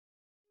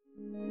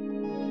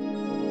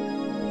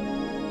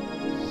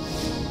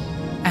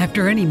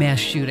After any mass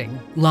shooting,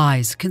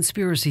 lies,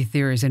 conspiracy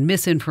theories, and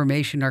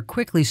misinformation are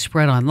quickly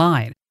spread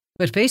online.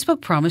 But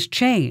Facebook promised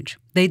change.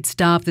 They'd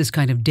stop this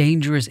kind of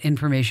dangerous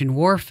information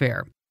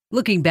warfare.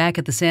 Looking back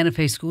at the Santa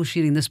Fe school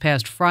shooting this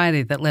past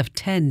Friday that left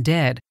 10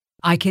 dead,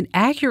 I can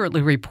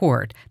accurately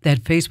report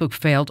that Facebook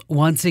failed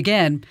once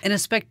again in a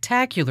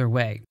spectacular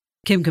way.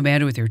 Kim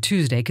Komando with your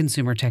Tuesday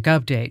Consumer Tech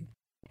Update.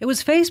 It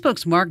was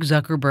Facebook's Mark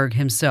Zuckerberg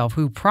himself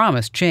who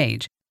promised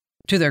change.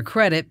 To their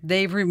credit,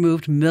 they've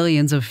removed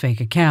millions of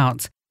fake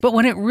accounts. But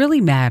when it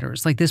really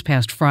matters, like this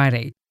past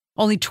Friday,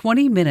 only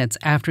 20 minutes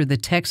after the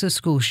Texas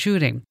school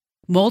shooting,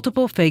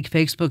 multiple fake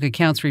Facebook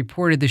accounts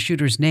reported the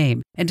shooter's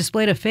name and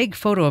displayed a fake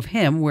photo of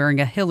him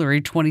wearing a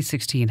Hillary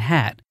 2016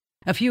 hat.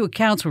 A few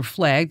accounts were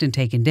flagged and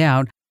taken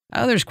down.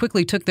 Others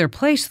quickly took their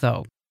place,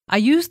 though. I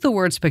use the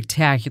word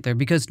spectacular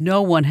because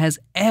no one has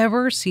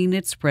ever seen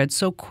it spread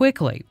so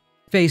quickly.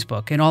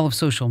 Facebook and all of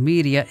social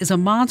media is a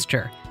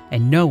monster,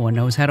 and no one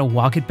knows how to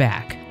walk it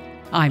back.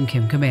 I'm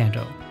Kim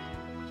Komando.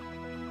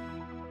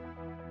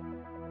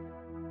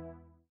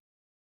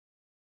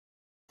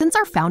 Since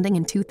our founding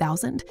in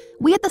 2000,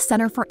 we at the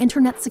Center for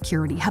Internet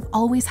Security have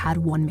always had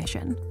one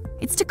mission.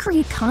 It's to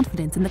create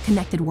confidence in the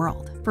connected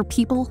world for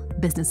people,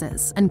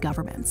 businesses, and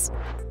governments.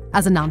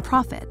 As a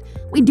nonprofit,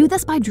 we do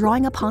this by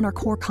drawing upon our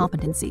core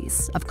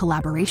competencies of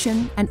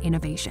collaboration and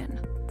innovation.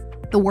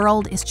 The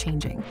world is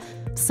changing,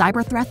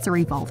 cyber threats are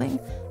evolving,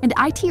 and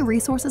IT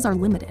resources are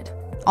limited.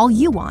 All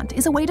you want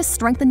is a way to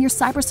strengthen your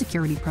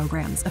cybersecurity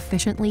programs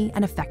efficiently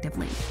and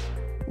effectively.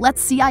 Let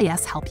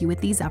CIS help you with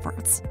these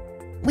efforts.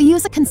 We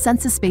use a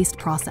consensus-based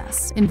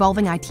process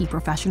involving IT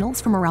professionals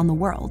from around the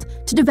world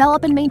to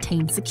develop and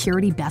maintain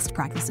security best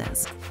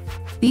practices.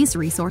 These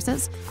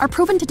resources are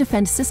proven to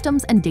defend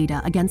systems and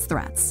data against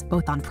threats,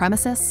 both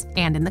on-premises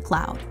and in the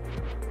cloud.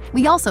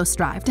 We also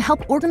strive to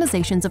help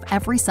organizations of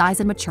every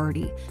size and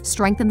maturity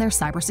strengthen their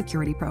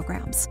cybersecurity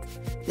programs.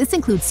 This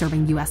includes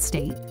serving U.S.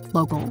 state,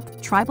 local,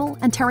 tribal,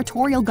 and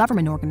territorial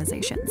government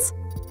organizations.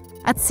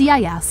 At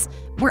CIS,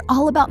 we're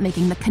all about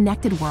making the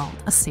connected world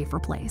a safer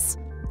place.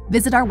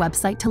 Visit our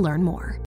website to learn more.